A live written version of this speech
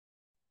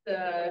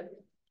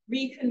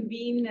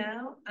reconvene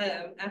now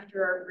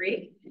after our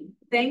break.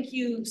 Thank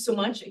you so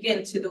much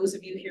again to those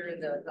of you here in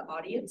the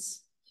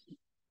audience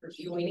for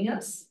joining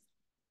us.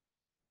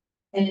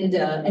 And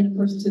of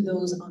course to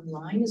those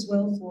online as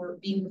well for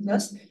being with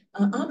us.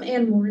 I'm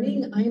Ann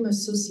Morning. I am a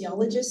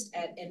sociologist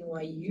at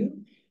NYU.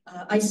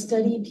 I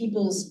study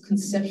people's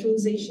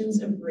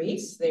conceptualizations of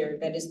race,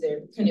 that is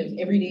their kind of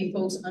everyday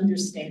folks'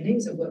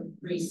 understandings of what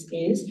race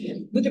is,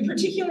 with a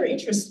particular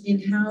interest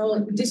in how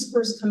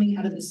discourse coming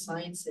out of the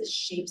sciences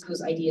shapes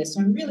those ideas.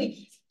 So I'm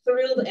really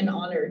thrilled and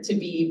honored to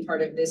be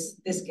part of this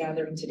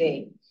gathering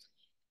today.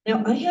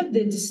 Now, I have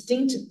the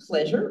distinct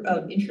pleasure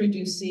of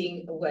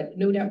introducing what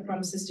no doubt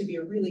promises to be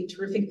a really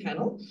terrific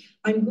panel.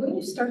 I'm going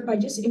to start by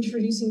just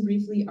introducing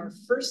briefly our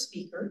first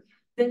speaker,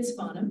 Vence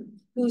Bonham,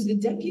 who is the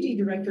Deputy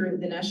Director of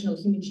the National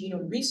Human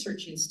Genome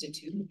Research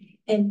Institute,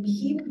 and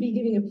he will be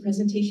giving a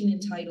presentation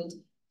entitled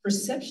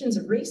Perceptions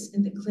of Race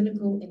in the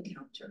Clinical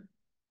Encounter.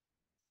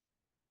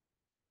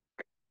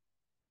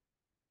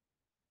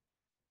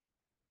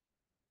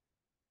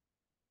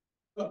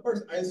 Well,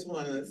 first, I just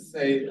want to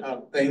say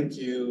thank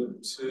you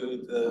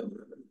to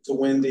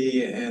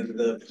Wendy and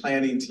the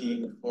planning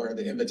team for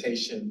the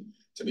invitation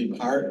to be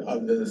part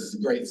of this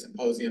great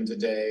symposium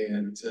today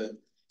and to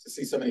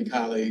see so many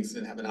colleagues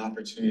and have an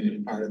opportunity to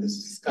be part of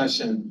this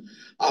discussion.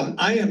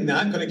 I am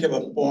not going to give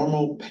a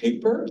formal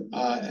paper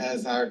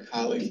as our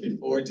colleagues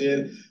before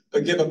did,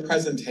 but give a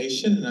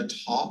presentation and a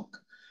talk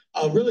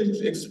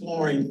really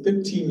exploring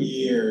 15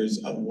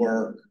 years of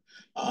work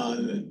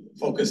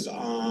focused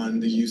on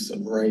the use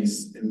of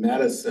race in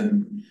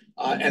medicine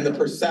and the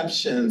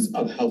perceptions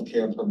of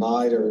healthcare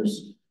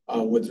providers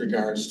with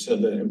regards to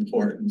the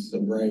importance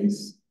of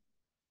race.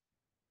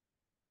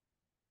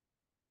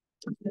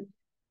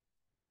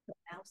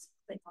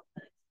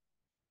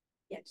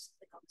 Just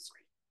click on the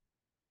screen.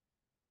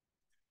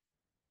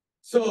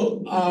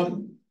 So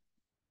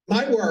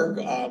my work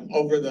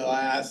over the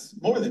last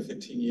more than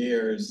 15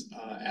 years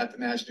at the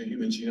National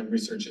Human Genome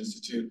Research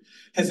Institute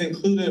has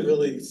included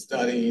really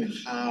studying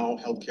how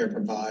healthcare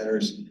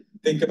providers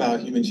think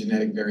about human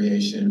genetic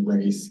variation and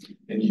race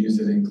and use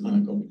it in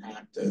clinical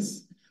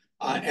practice.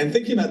 And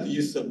thinking about the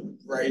use of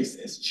race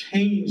has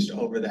changed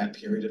over that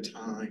period of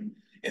time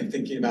and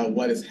thinking about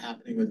what is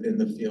happening within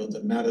the field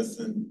of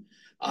medicine.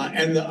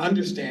 And the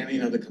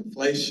understanding of the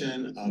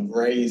conflation of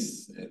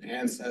race and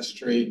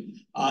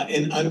ancestry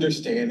in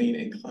understanding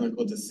and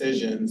clinical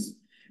decisions,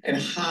 and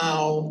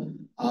how,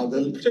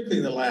 particularly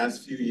in the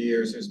last few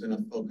years, there's been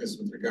a focus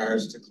with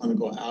regards to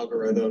clinical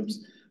algorithms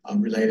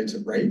related to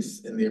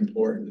race and the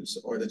importance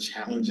or the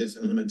challenges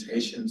and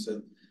limitations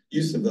of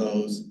use of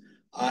those.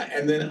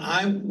 And then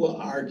I will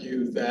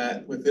argue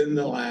that within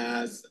the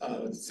last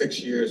 6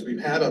 years, we've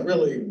had a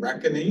really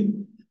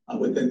reckoning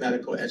within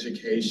medical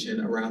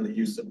education around the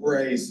use of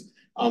race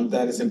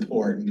that is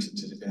important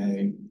to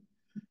today.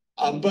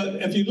 But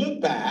if you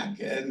look back,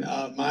 and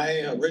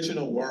my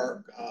original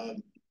work,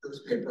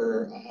 first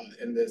paper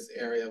in this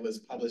area was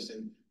published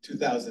in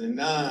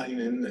 2009,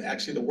 and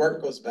actually the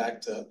work goes back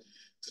to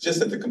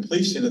just at the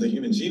completion of the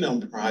Human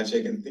Genome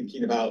Project and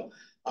thinking about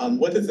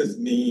what does this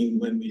mean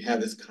when we have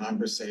this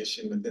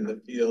conversation within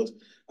the field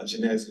of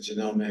genetics and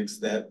genomics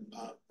that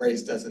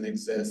race doesn't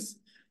exist.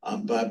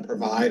 But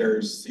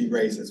providers see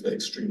race as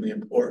extremely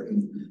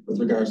important with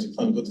regards to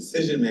clinical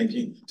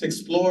decision-making to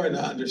explore and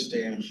to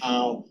understand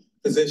how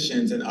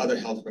physicians and other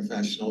health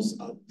professionals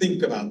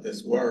think about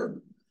this work.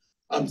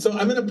 So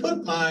I'm going to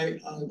put my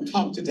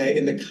talk today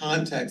in the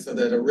context of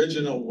that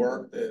original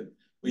work that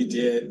we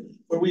did,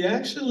 where we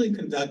actually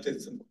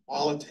conducted some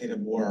qualitative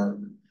work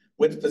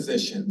with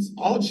physicians,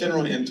 all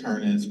general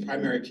internists,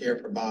 primary care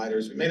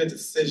providers. We made a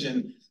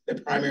decision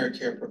that primary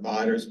care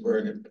providers were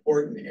an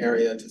important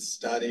area to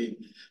study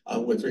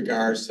with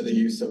regards to the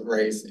use of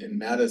race in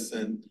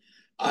medicine.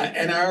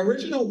 And our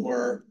original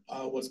work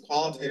was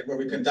qualitative, where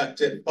we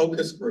conducted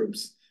focus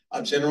groups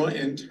of general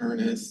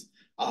internists.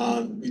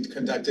 We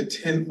conducted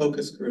 10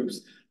 focus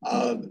groups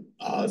of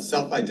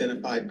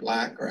self-identified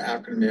Black or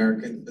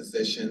African-American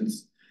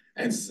physicians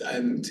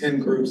and 10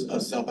 groups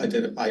of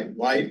self-identified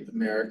white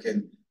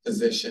American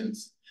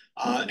physicians.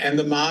 And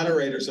the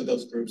moderators of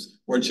those groups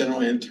were general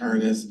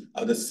internists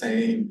of the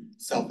same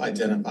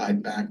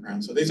self-identified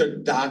background. So these are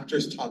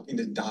doctors talking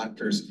to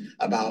doctors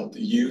about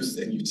the use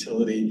and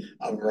utility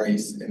of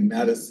race in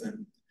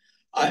medicine.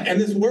 And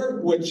this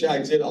work, which I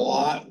did a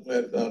lot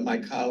with my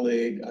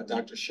colleague,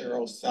 Dr.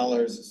 Cheryl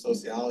Sellers, a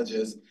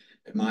sociologist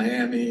in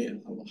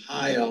Miami,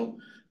 Ohio,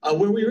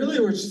 where we really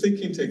were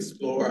seeking to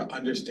explore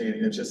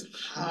understanding of just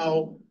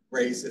how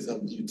race is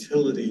of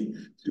utility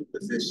to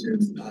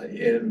physicians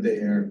in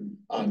their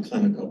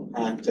clinical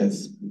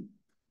practice.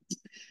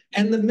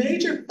 And the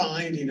major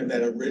finding of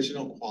that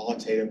original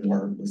qualitative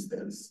work was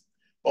this: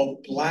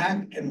 both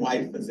Black and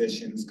white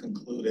physicians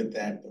concluded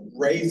that the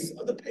race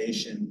of the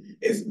patient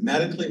is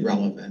medically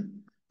relevant,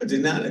 but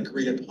did not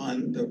agree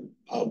upon the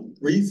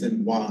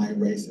reason why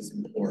race is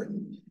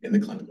important in the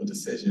clinical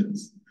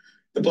decisions.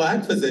 The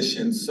Black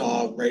physicians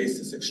saw race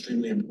as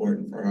extremely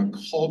important for a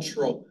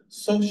cultural,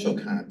 social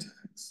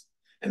context.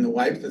 and the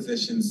white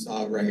physicians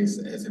saw race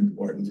as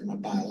important from a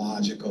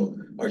biological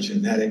or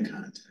genetic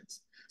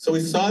context. So we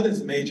saw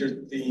this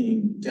major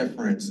theme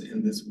difference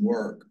in this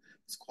work,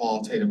 this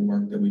qualitative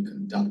work that we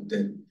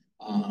conducted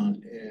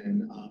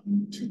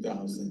in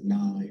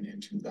 2009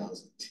 and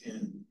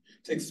 2010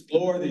 to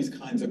explore these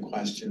kinds of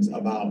questions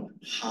about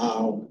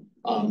how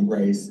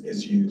race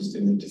is used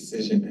in the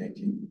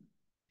decision-making.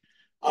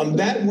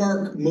 That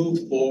work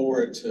moved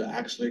forward to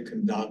actually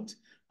conduct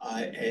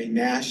a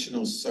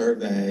national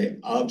survey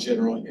of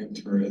general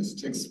interest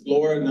to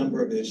explore a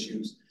number of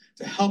issues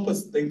to help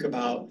us think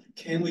about,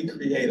 can we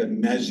create a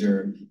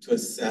measure to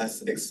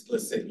assess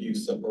explicit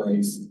use of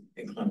race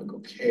in clinical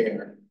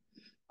care?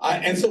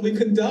 And so we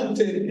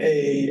conducted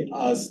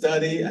a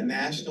study, a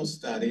national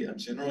study of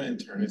general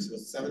internists. It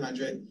was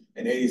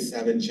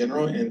 787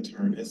 general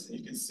internists. And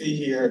you can see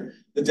here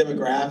the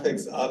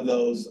demographics of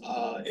those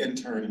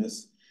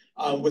internists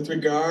with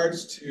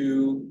regards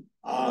to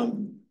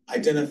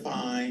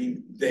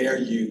identifying their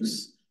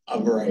use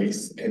of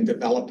race and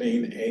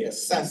developing an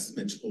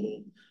assessment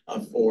tool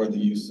for the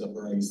use of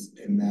race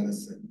in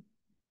medicine.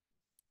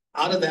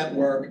 Out of that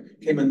work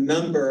came a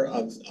number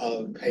of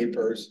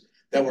papers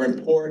that were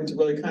important to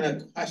really kind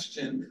of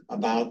question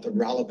about the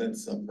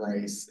relevance of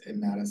race in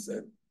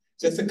medicine.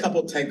 Just a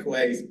couple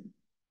takeaways.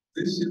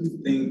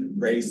 Physicians think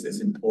race is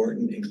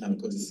important in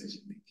clinical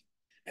decision-making,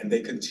 and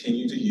they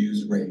continue to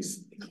use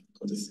race in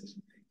clinical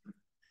decision-making.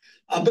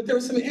 But there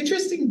were some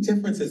interesting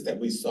differences that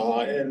we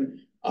saw,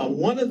 and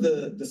one of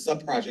the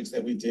sub-projects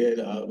that we did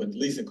with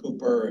Lisa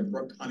Cooper and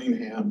Brooke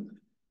Cunningham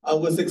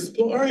was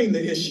exploring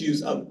the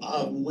issues of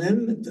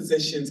when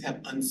physicians have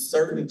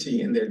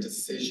uncertainty in their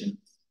decisions,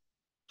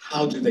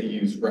 how do they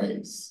use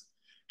race?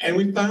 And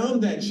we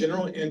found that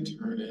general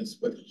internists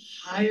with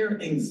higher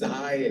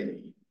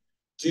anxiety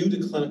due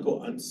to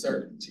clinical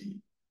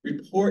uncertainty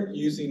report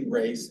using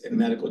race in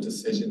medical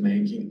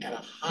decision-making at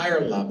a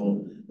higher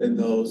level than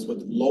those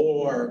with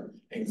lower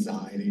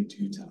anxiety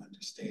due to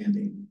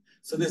understanding.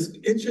 So this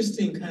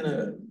interesting kind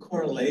of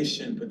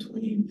correlation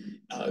between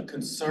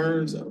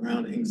concerns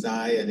around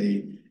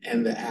anxiety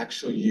and the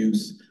actual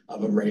use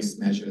of a race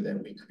measure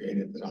that we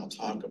created that I'll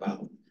talk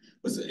about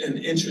was an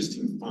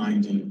interesting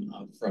finding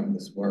from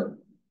this work.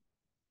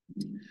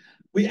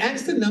 We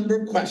asked a number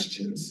of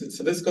questions.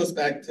 So this goes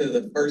back to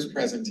the first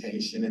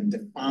presentation and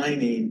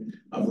defining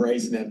of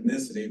race and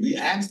ethnicity. We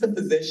asked the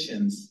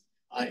physicians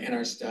in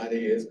our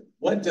study is,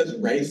 what does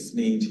race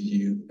mean to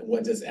you and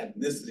what does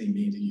ethnicity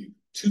mean to you?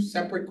 Two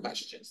separate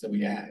questions that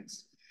we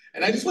asked.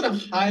 And I just want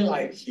to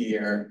highlight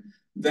here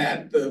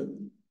that the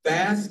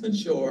vast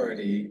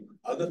majority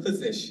of the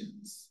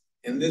physicians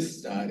in this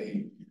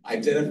study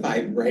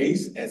identified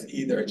race as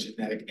either a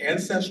genetic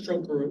ancestral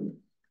group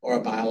or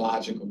a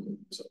biological group.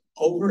 So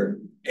over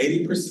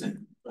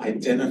 80%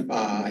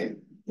 identified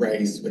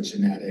race with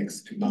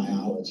genetics and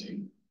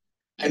biology.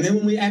 And then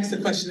when we asked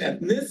the question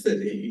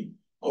ethnicity,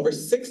 over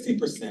 60%,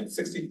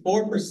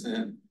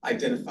 64%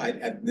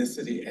 identified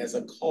ethnicity as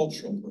a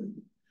cultural group.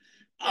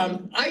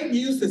 I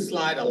use this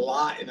slide a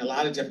lot in a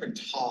lot of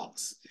different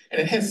talks, and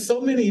it has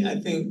so many, I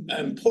think,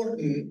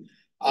 important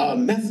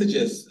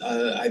messages,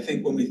 I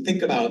think, when we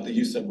think about the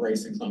use of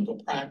race in clinical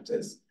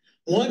practice.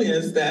 One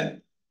is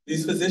that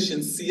these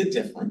physicians see a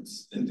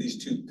difference in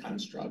these two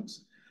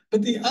constructs.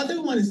 But the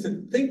other one is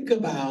to think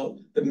about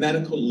the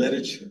medical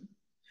literature,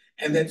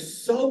 and that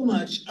so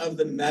much of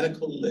the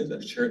medical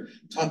literature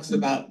talks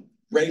about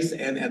race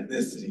and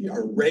ethnicity,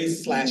 or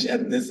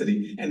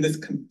race/ethnicity, and this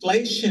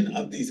conflation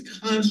of these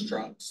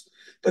constructs.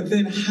 But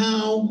then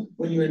how,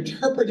 when you're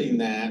interpreting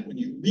that, when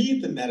you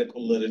read the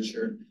medical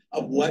literature,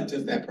 of what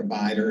does that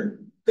provider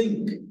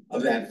think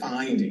of that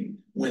finding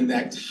when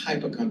that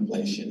type of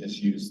conflation is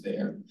used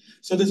there?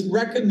 So this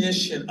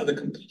recognition of the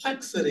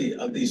complexity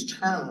of these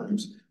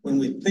terms when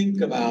we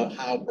think about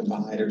how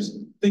providers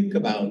think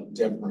about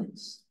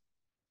difference.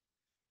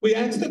 We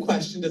asked the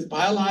question, does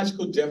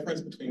biological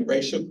difference between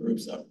racial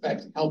groups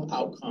affect health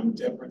outcome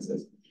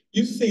differences?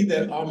 You see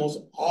that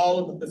almost all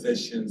of the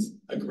physicians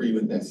agree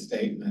with that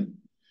statement.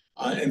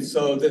 And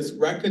so this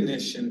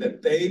recognition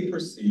that they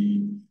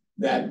perceive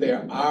that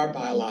there are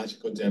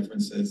biological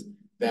differences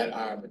that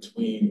are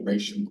between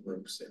racial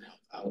groups and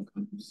health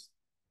outcomes.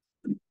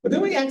 But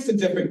then we asked a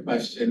different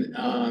question,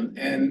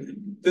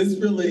 and this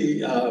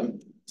really,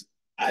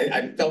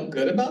 I felt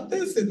good about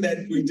this, in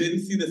that we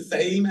didn't see the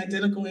same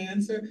identical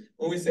answer.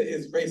 When we said,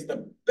 is race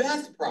the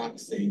best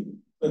proxy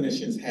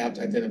clinicians have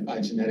to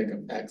identify genetic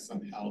effects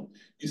on health?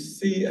 You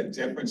see a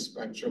different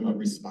spectrum of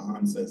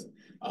responses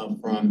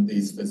from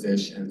these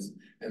physicians,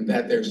 and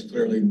that there's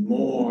clearly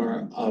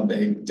more of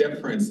a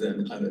difference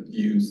in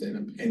views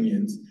and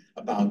opinions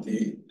about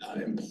the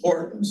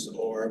importance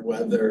or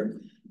whether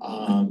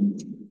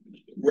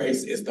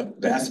race is the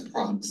best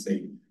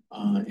proxy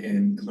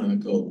in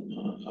clinical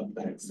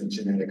effects and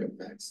genetic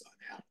effects on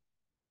health.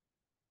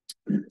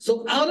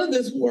 So out of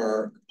this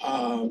work,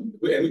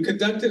 we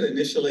conducted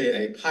initially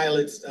a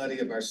pilot study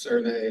of our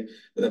survey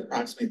with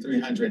approximately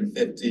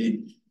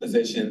 350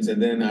 physicians,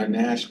 and then our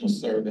national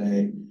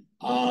survey.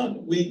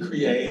 We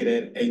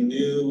created a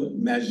new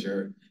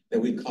measure that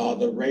we call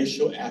the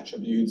Racial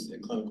Attributes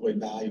in Clinical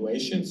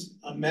Evaluations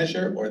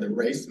measure, or the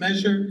RACE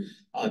measure.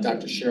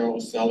 Dr.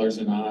 Cheryl Sellers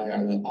and I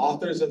are the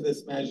authors of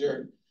this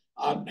measure.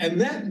 And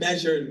that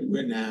measure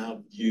we're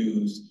now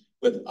used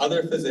with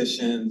other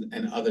physicians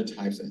and other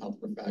types of health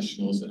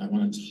professionals, and I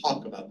want to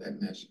talk about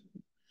that measure.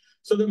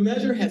 So the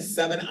measure has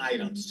 7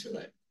 items to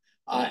it.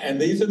 And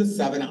these are the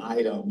 7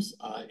 items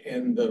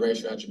in the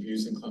Racial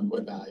Attributes in Clinical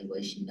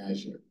Evaluation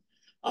measure.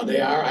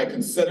 They are: I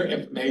consider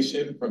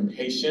information from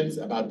patients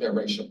about their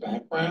racial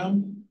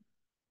background.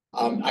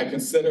 I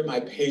consider my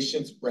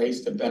patient's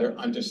race to better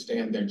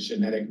understand their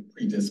genetic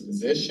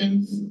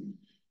predispositions.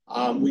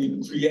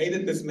 We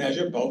created this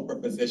measure both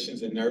for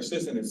physicians and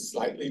nurses, and it's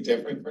slightly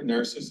different for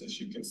nurses,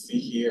 as you can see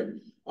here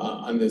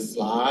on this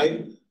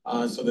slide.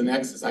 So the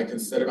next is: I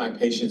consider my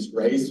patient's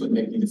race when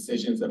making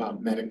decisions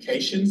about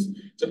medications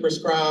to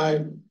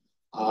prescribe.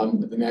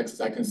 The next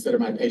is: I consider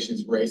my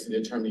patient's race in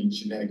determining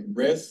genetic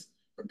risks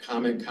for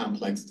common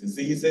complex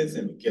diseases,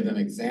 and we give them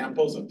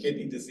examples of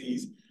kidney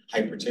disease,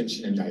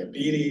 hypertension, and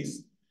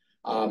diabetes.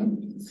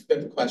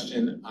 Fifth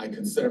question: I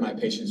consider my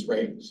patient's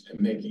race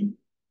in making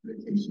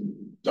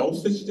medication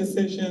dosage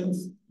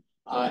decisions.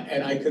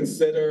 And I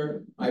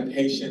consider my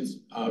patient's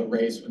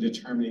race when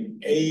determining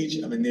age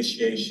of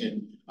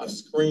initiation of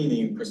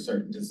screening for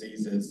certain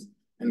diseases.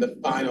 And the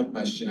final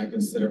question: I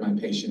consider my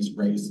patient's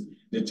race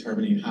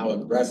determining how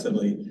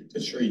aggressively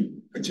to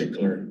treat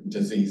particular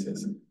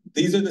diseases.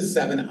 These are the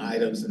 7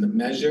 items in the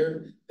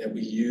measure that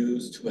we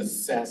use to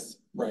assess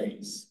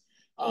race.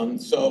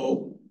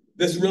 So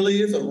this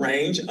really is a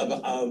range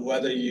of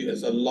whether you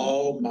is a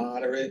low,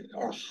 moderate,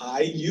 or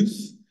high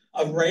use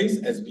of race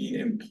as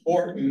being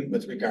important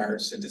with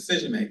regards to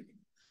decision making.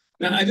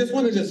 Now, I just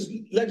want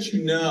to let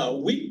you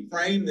know, we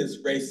frame this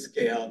race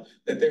scale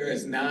that there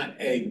is not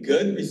a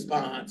good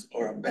response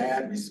or a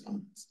bad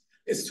response.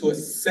 It's to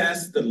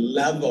assess the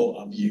level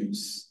of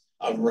use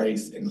of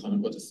race in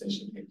clinical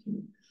decision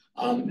making.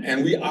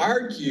 And we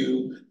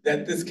argue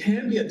that this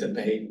can be a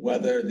debate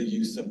whether the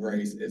use of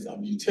race is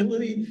of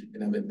utility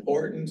and of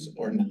importance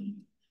or not.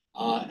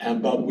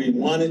 But we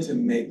wanted to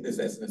make this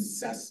as an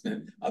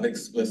assessment of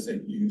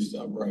explicit use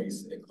of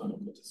race in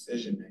clinical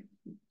decision making.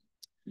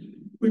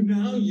 We've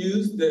now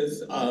used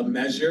this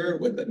measure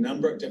with a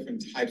number of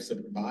different types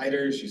of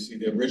providers. You see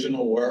the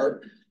original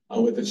work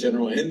with the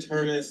general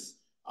internist.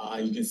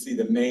 You can see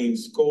the mean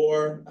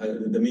score,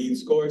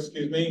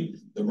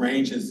 the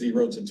range is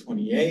 0 to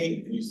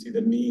 28. And you see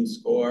the mean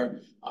score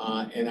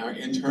in our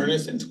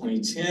internist in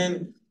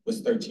 2010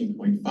 was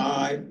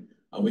 13.5.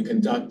 We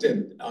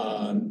conducted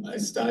a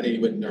study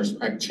with nurse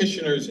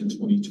practitioners in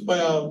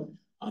 2012.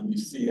 You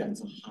see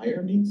that's a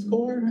higher mean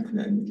score, and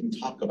then we can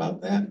talk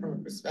about that from a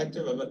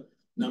perspective of a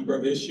number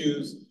of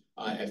issues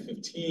at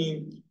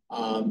 15.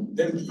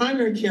 Then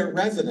primary care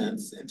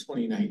residents in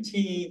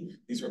 2019.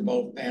 These were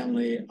both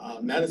family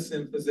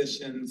medicine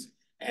physicians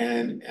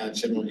and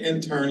general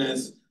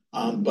internists,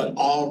 but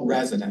all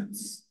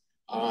residents.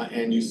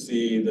 And you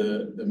see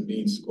the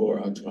mean score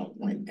of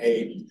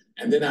 12.8.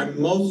 And then our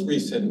most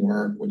recent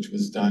work, which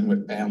was done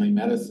with family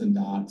medicine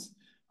docs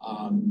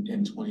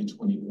in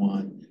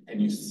 2021,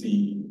 and you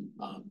see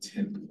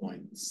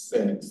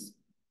 10.6.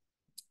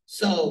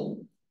 So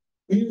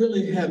we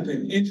really have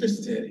been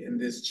interested in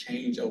this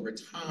change over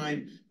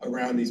time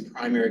around these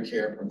primary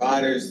care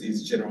providers,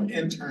 these general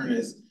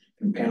internists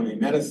and family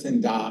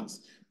medicine docs,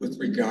 with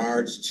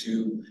regards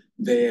to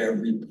their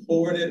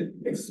reported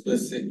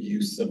explicit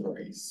use of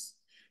race.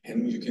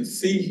 And you can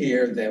see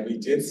here that we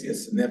did see a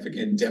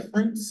significant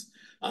difference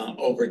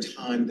over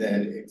time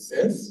that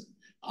exists,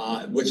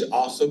 which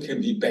also can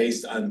be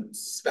based on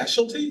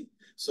specialty.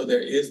 So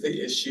there is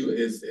the issue,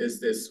 is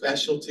this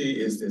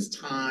specialty, is this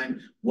time,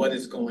 what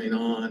is going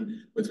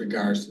on with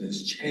regards to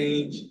this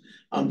change?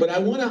 But I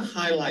want to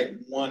highlight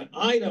one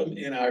item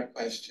in our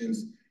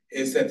questions,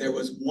 is that there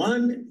was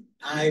one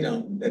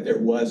item that there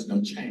was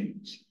no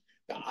change.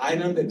 The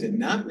item that did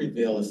not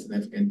reveal a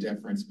significant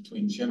difference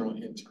between general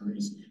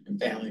internists and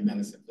family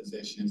medicine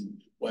physicians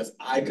was: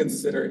 I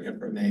consider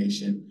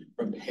information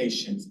from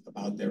patients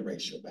about their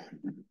racial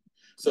background.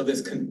 So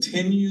this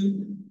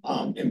continued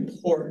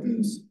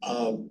importance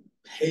of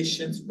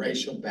patients'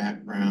 racial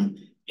background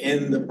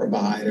in the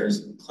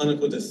providers'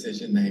 clinical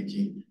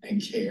decision-making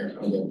and care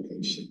of their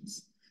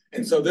patients.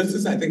 And so this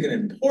is, I think, an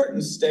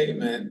important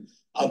statement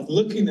of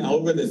looking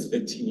over this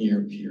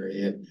 15-year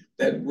period,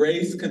 that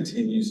race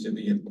continues to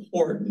be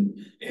important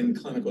in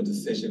clinical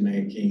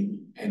decision-making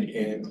and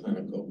in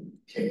clinical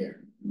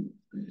care.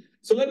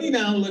 So let me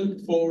now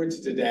look forward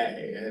to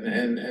today.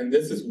 And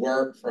this is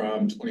work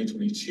from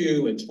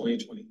 2022 and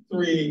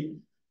 2023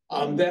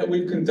 that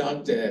we've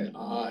conducted.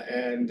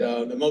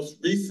 The most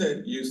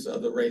recent use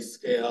of the race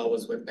scale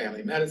was with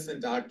family medicine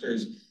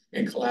doctors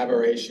in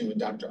collaboration with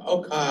Dr.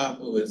 Oka,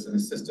 who is an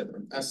assistant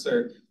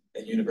professor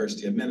at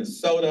University of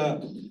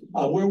Minnesota,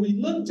 where we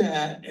looked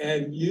at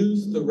and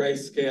used the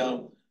race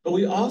scale, but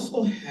we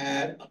also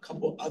had a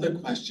couple other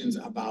questions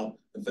about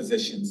the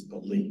physician's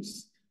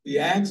beliefs. We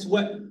asked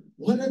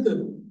what are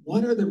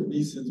the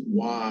reasons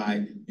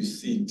why you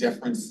see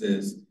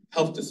differences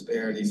health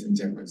disparities and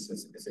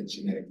differences? Is it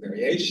genetic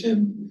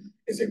variation?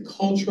 Is it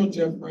cultural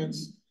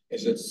difference?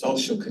 Is it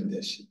social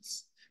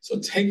conditions? So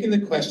taking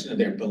the question of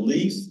their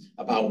beliefs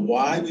about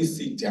why we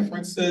see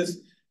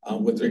differences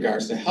with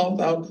regards to health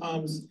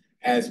outcomes,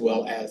 as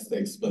well as the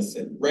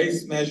explicit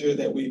race measure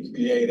that we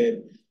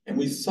created. And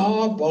we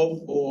saw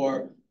both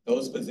for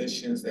those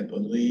physicians that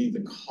believe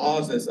the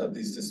causes of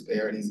these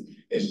disparities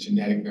is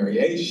genetic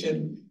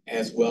variation,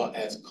 as well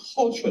as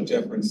cultural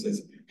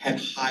differences, had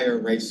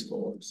higher race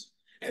scores.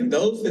 And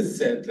those that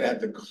said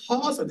that the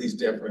cause of these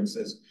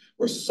differences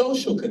were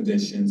social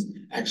conditions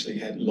actually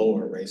had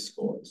lower race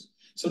scores.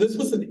 So this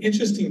was an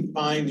interesting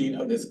finding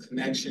of this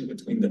connection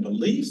between the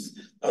beliefs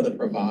of the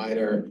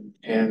provider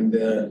and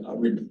the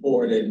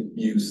reported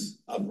use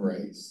of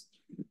race.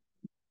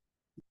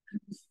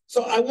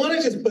 So I want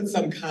to just put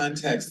some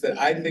context that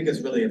I think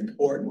is really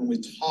important when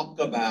we talk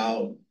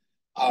about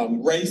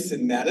race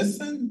in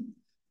medicine,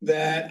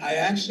 that I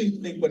actually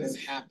think what has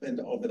happened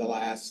over the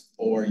last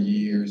 4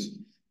 years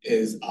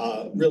is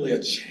really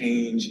a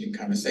change in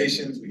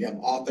conversations. We have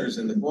authors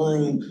in the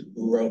room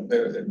who wrote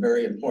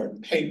very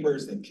important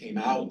papers that came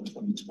out in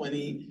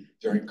 2020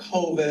 during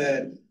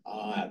COVID,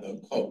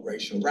 the quote,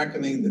 racial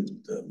reckoning,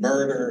 the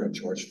murder of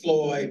George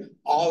Floyd,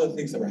 all the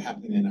things that were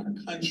happening in our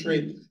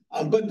country.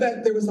 But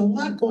that there was a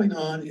lot going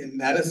on in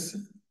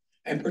medicine,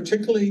 and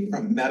particularly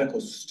from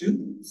medical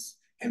students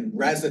and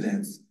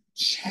residents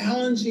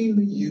challenging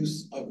the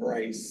use of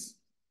race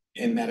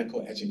in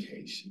medical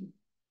education.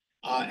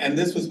 And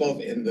this was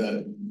both in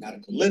the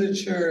medical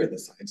literature, in the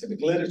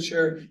scientific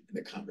literature, in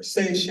the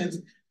conversations,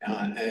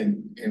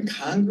 and in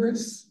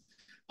Congress,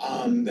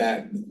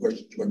 that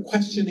were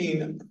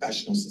questioning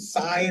professional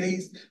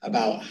societies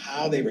about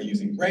how they were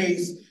using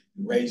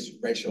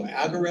racial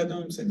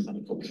algorithms in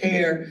clinical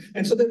care.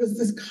 And so there was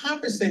this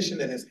conversation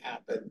that has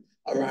happened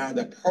around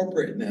the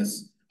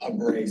appropriateness of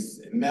race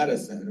in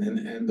medicine,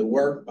 and the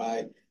work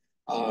by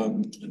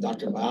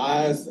Dr.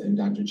 Vaz and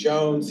Dr.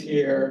 Jones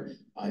here,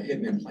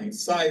 hidden in plain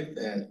sight,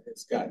 that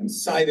it's gotten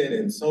cited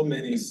in so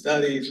many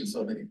studies in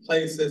so many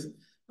places,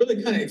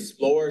 really kind of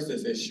explores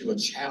this issue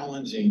of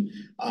challenging,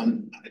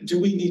 do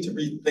we need to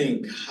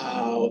rethink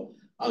how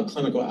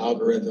clinical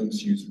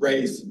algorithms use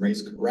race and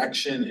race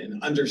correction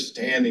and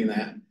understanding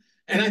that.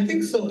 And I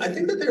think so. I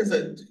think that there's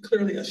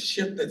clearly a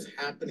shift that's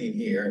happening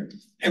here.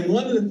 And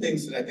one of the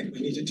things that I think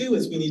we need to do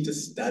is we need to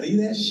study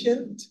that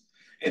shift.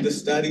 And the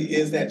study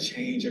is that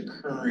change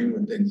occurring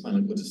within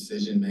clinical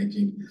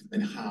decision-making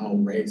and how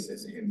race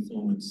is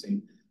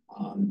influencing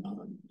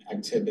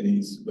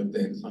activities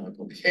within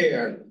clinical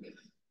care.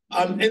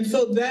 And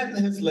so that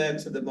has led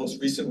to the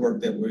most recent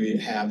work that we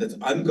have that's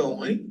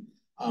ongoing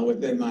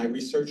within my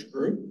research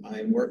group.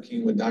 I'm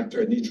working with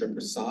Dr. Anitra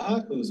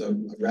Prasad, who's a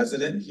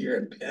resident here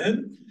at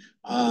Penn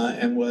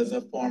and was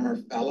a former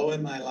fellow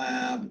in my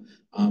lab,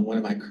 one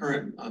of my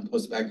current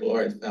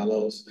postbaccalaureate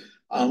fellows,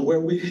 where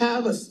we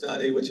have a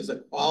study, which is a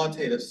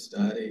qualitative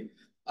study,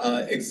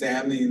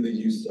 examining the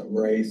use of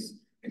race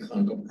in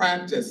clinical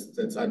practice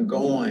that's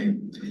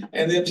ongoing.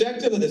 And the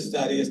objective of this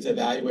study is to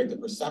evaluate the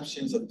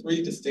perceptions of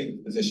 3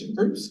 distinct physician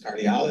groups: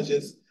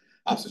 cardiologists,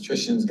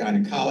 obstetricians,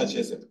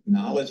 gynecologists, and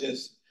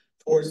pulmonologists,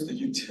 towards the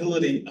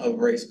utility of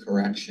race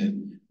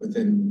correction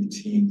within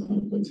routine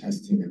clinical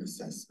testing and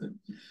assessment.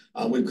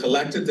 We've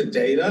collected the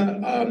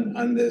data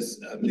on this.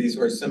 These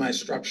were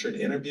semi-structured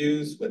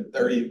interviews with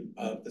 30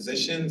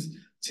 physicians,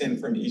 10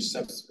 from each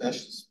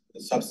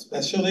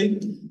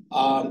subspecialty,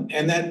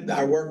 and that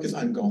our work is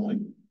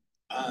ongoing.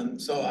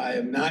 So I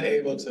am not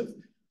able to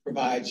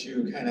provide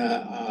you kind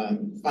of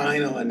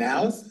final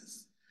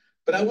analysis,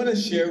 but I want to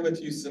share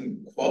with you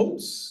some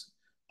quotes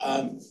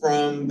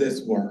from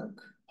this work.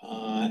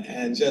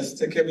 And just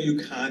to give you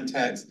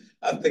context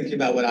of thinking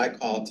about what I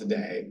call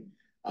today,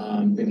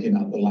 thinking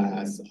about the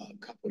last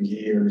couple of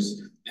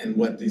years and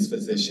what these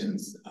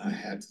physicians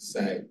had to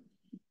say.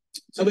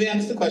 So we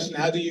asked the question,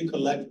 how do you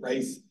collect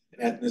race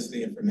and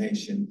ethnicity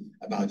information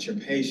about your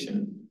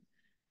patient?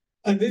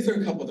 And these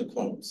are a couple of the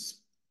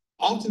quotes.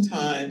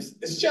 Oftentimes,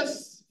 it's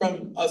just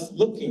from us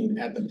looking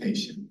at the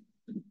patient,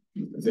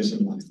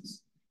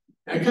 physician-wise.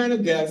 I kind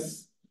of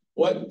guess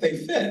what they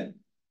fit.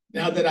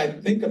 Now that I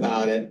think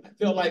about it, I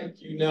feel like,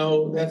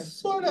 that's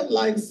sort of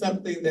like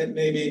something that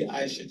maybe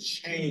I should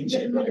change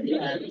in my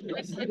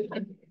practice.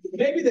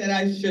 Maybe that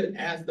I should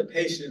ask the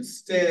patient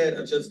instead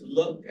of just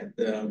look at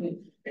them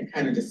and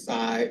kind of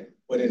decide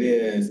what it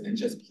is and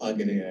just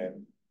plug it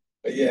in.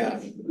 But yeah,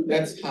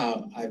 that's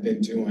how I've been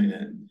doing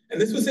it.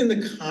 And this was in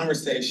the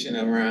conversation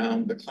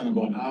around the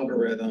clinical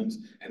algorithms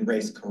and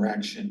race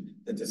correction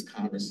that this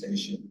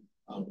conversation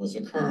was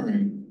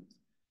occurring.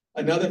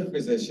 Another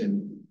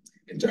physician,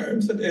 in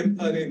terms of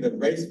inputting the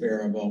race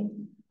variable,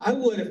 I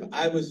would, if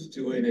I was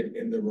doing it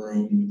in the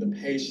room with the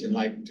patient,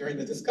 like during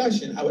the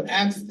discussion, I would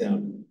ask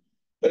them.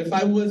 But if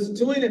I was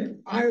doing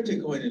it prior to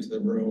going into the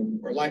room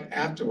or like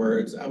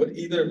afterwards, I would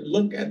either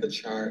look at the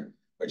chart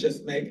or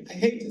just I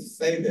hate to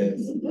say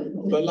this,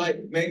 but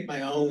like make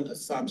my own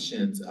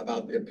assumptions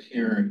about the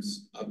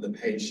appearance of the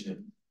patient.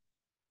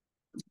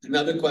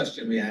 Another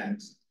question we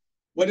asked,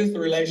 What is the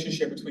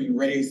relationship between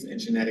race and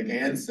genetic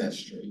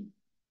ancestry?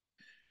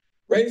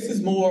 Race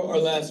is more or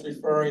less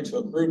referring to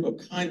a group of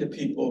kind of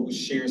people who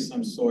share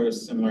some sort of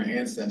similar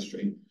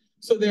ancestry.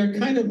 So they're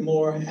kind of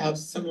more have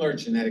similar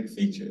genetic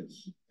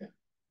features. Yeah.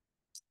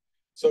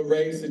 So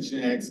race and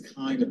genetics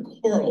kind of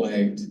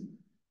correlate,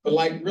 but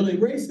like really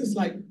race is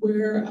like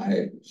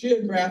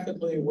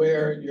geographically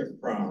where you're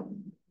from.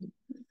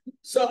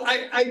 So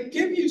I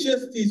give you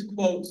just these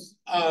quotes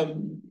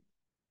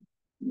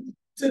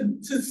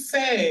to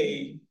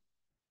say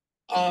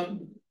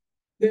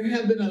there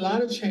have been a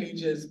lot of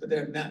changes, but there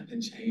have not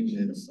been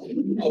changes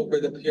over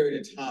the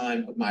period of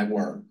time of my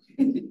work.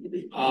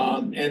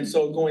 And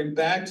so going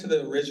back to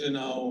the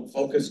original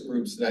focus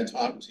groups that I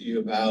talked to you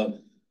about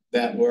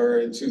that were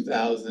in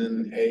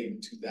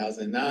 2008,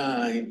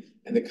 2009,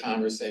 and the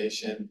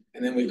conversation,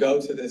 and then we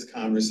go to this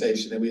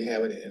conversation that we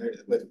have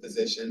with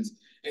physicians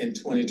in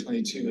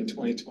 2022 and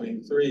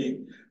 2023,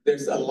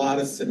 there's a lot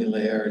of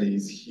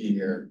similarities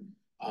here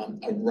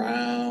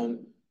around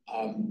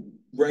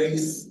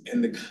race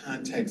in the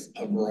context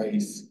of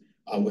race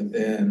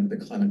within the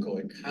clinical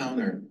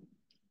encounter.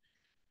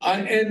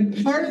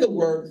 And part of the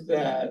work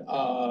that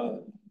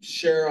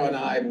Cheryl and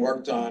I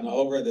worked on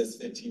over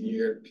this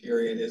 15-year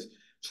period is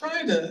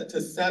trying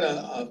to set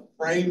a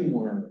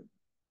framework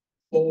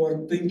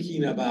for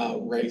thinking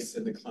about race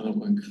in the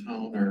clinical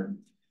encounter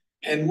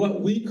and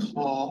what we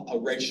call a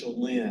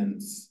racial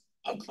lens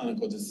of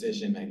clinical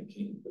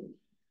decision-making.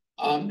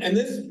 And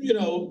this,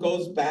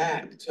 goes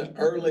back to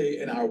early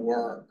in our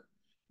work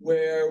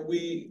where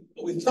we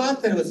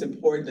thought that it was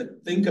important to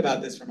think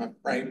about this from a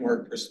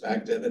framework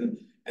perspective.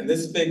 And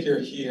this figure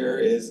here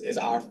is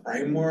our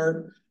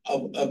framework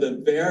of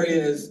the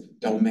various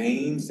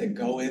domains that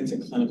go into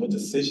clinical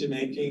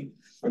decision-making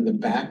from the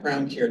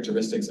background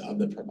characteristics of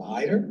the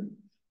provider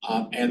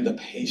and the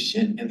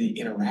patient and the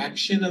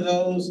interaction of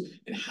those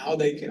and how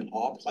they can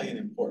all play an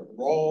important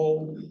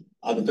role.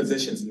 The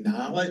physician's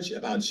knowledge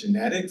about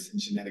genetics and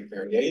genetic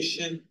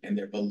variation and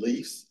their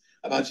beliefs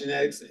about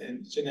genetics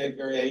and genetic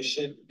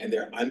variation and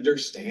their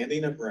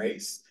understanding of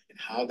race and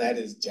how that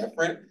is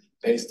different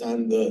based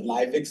on the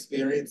life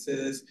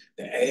experiences,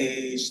 the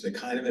age, the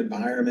kind of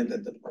environment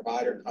that the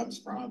provider comes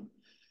from.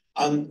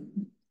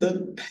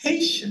 The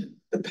patient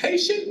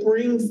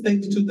brings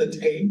things to the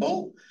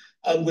table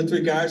with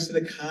regards to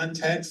the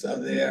context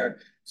of their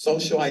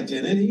social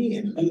identity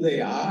and who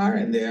they are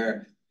and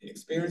their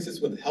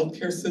experiences with the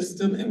healthcare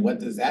system and what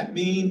does that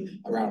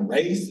mean around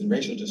race and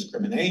racial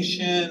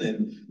discrimination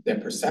and their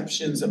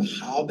perceptions of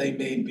how they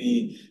may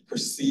be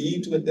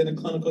perceived within a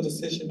clinical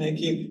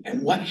decision-making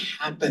and what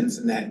happens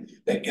in that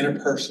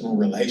interpersonal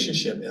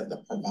relationship of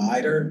the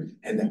provider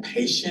and the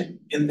patient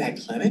in that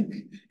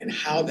clinic and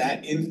how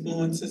that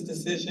influences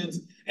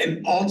decisions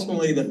and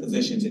ultimately the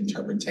physician's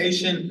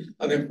interpretation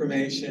of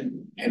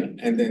information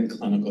and then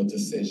clinical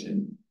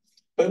decision.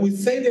 But we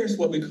say there's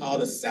what we call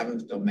the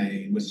seventh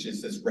domain, which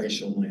is this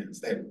racial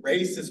lens, that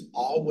race is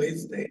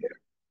always there.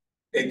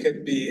 It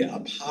could be a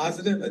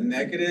positive, a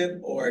negative,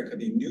 or it could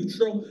be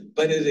neutral,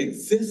 but it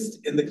exists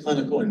in the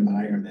clinical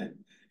environment.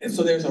 And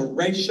so there's a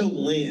racial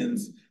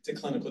lens to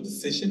clinical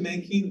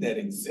decision-making that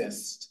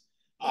exists.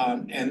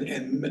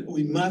 And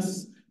we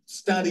must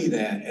study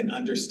that and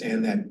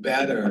understand that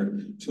better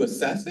to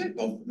assess it,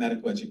 both for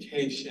medical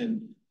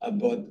education,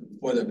 but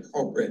for the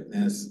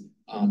appropriateness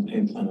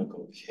in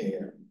clinical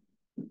care.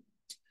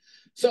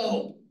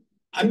 So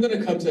I'm going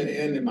to come to an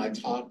end in my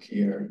talk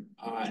here,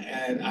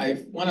 and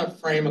I want to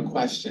frame a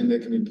question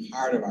that can be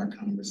part of our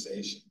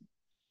conversation.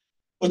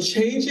 Will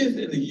changes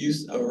in the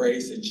use of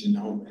race in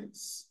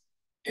genomics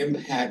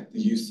impact the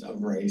use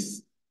of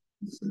race?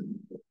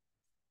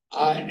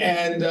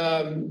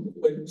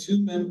 With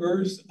two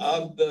members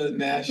of the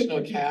National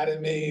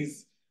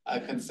Academy's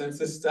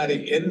consensus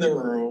study in the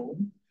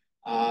room,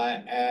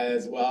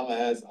 as well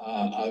as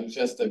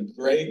just a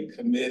great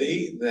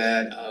committee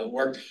that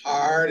worked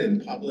hard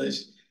and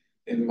published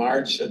in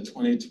March of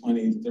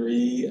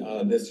 2023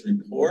 this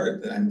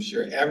report that I'm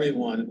sure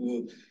everyone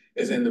who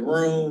is in the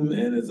room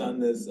and is on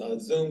this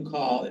Zoom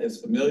call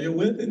is familiar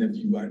with. And if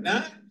you are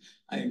not,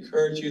 I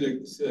encourage you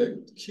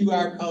to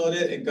QR code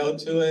it and go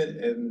to it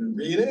and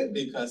read it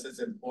because it's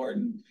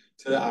important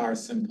to our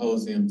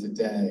symposium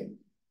today.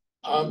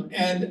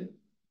 And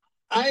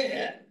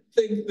I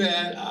think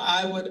that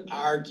I would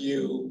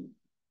argue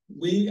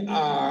we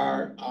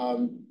are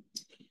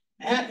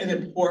at an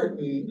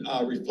important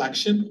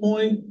reflection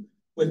point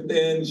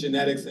within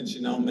genetics and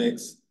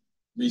genomics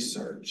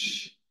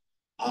research.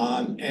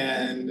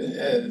 And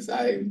as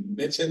I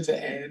mentioned to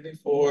Anne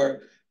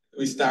before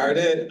we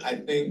started, I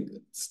think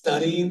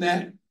studying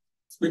that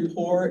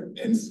report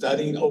and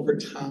studying over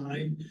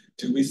time,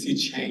 do we see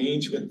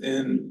change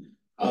within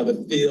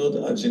the field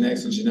of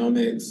genetics and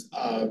genomics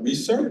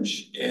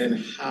research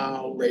and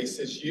how race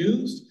is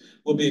used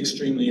will be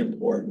extremely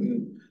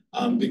important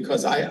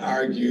because I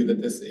argue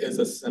that this is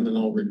a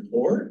seminal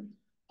report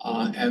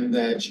and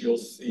that you'll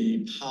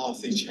see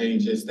policy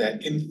changes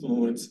that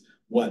influence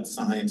what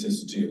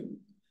scientists do.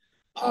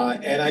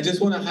 And I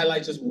just want to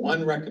highlight just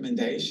one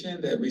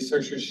recommendation, that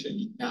researchers should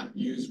not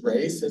use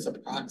race as a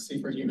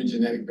proxy for human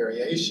genetic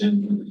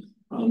variation.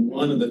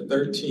 One of the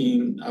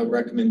 13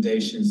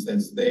 recommendations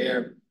that's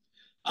there.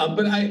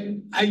 But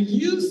I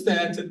use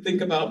that to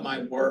think about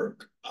my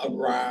work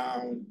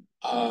around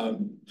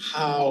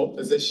how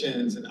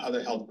physicians and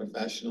other health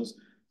professionals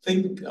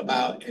think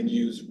about and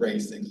use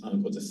race in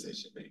clinical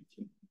decision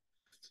making.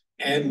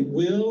 And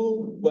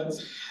will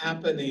what's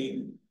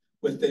happening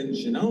within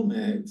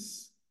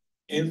genomics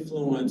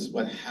influence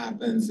what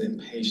happens in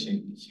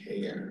patient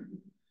care?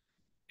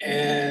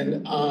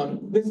 And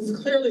this is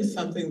clearly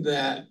something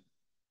that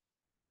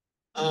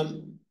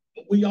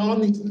we all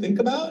need to think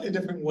about in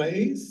different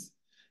ways.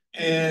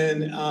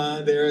 And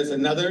there is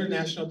another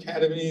National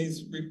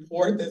Academies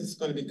report that's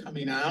going to be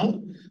coming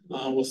out.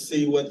 We'll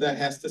see what that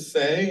has to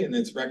say and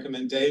its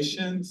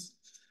recommendations.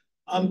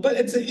 But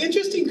it's an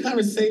interesting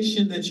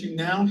conversation that you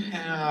now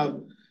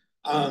have,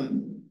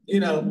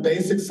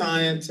 basic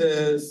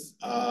scientists,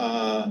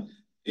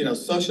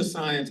 social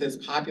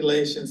scientists,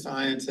 population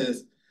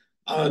scientists,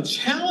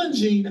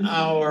 challenging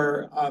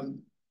our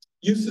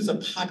uses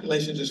of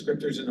population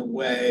descriptors in a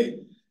way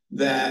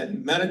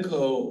that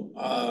medical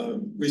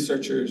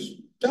researchers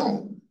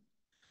don't.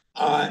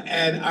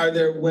 And are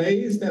there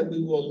ways that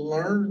we will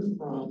learn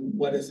from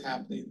what is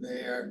happening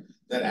there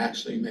that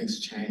actually makes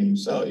change?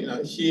 So,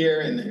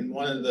 here in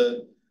one of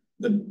the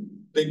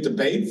big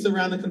debates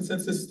around the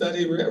consensus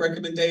study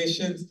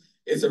recommendations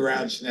is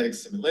around genetic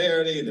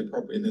similarity and the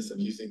appropriateness of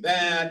using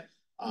that,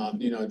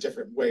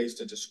 different ways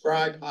to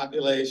describe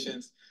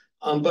populations.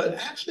 But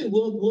actually,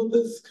 will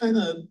this kind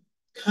of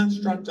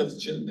construct of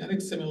genetic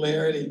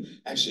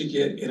similarity actually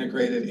get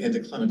integrated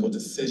into clinical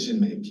decision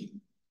making?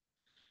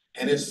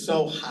 And if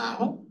so,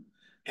 how?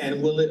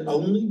 And will it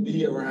only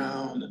be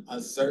around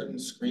a certain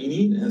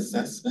screening and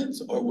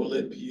assessments, or will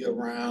it be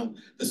around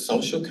the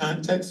social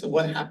context of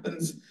what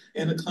happens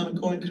in a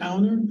clinical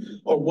encounter,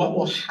 or what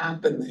will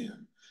happen there?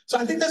 So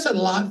I think that's a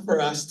lot for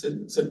us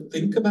to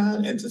think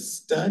about and to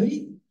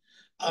study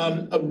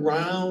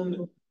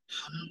around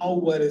how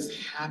what is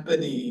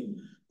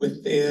happening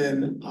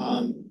within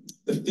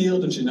the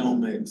field of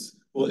genomics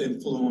will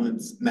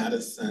influence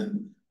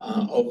medicine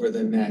over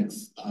the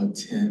next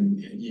 10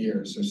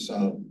 years or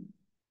so.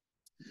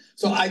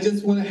 So I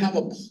just want to have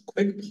a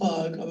quick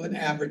plug of an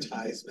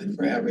advertisement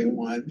for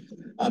everyone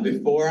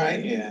before I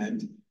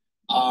end,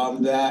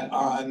 that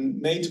on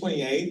May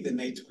 28th and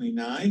May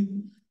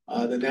 29th,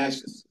 the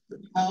National Institute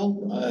of Health,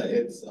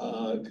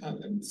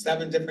 it's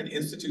 7 different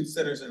institutes,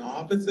 centers, and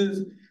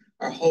offices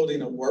are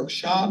holding a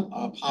workshop,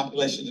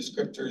 Population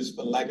Descriptors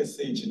for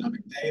Legacy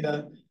Genomic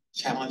Data,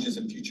 Challenges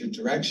and Future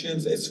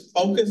Directions. It's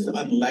focused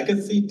on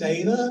legacy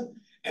data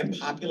and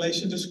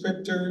population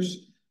descriptors,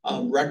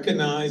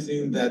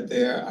 recognizing that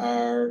there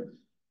are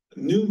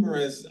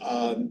numerous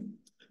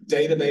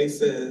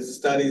databases,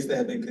 studies that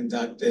have been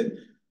conducted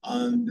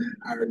that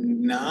are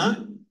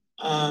not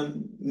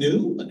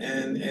new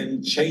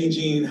and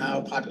changing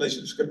how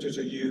population descriptors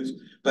are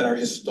used, but are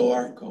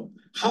historical.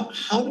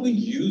 How do we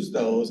use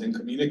those and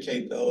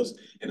communicate those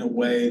in a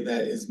way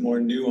that is more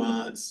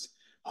nuanced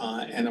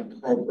and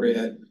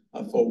appropriate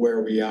for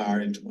where we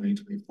are in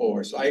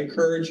 2024? So I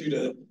encourage you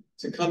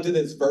to come to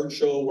this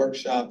virtual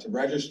workshop, to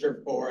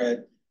register for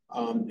it,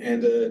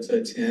 and to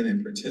attend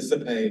and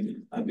participate,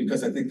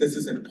 because I think this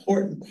is an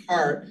important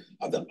part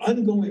of the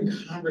ongoing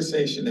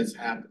conversation that's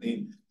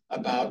happening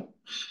about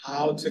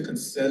how to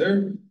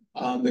consider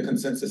the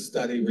consensus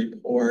study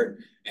report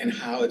and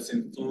how it's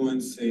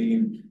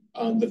influencing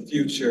the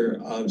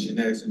future of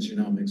genetics and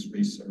genomics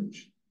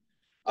research.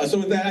 So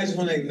with that, I just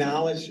want to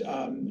acknowledge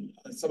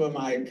some of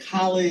my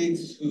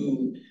colleagues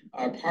who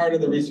are part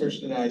of the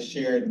research that I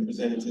shared and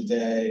presented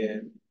today,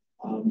 and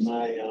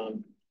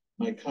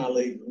my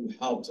colleague who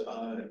helped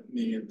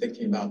me in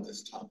thinking about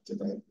this talk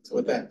today. So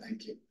with that,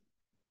 thank you.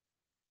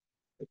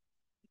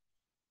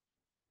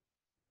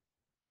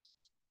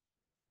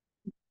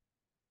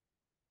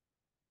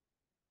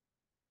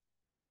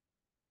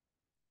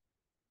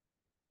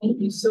 Thank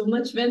you so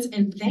much, Vence,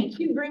 and thank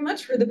you very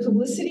much for the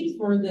publicity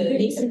for the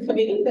NASEM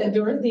committee that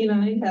Dorothy and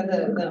I had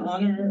the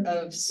honor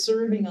of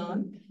serving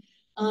on.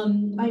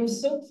 I'm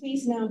so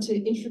pleased now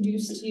to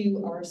introduce to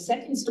you our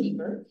second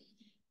speaker.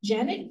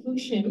 Janet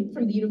Bushim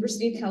from the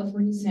University of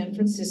California, San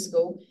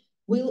Francisco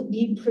will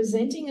be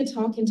presenting a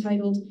talk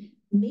entitled,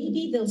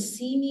 "Maybe They'll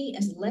See Me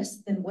as Less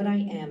Than What I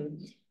Am,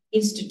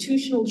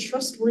 Institutional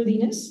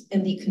Trustworthiness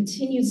and the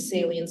Continued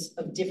Salience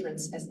of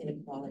Difference as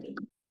Inequality."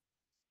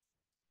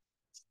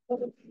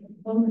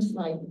 One more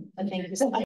slide. Thank you.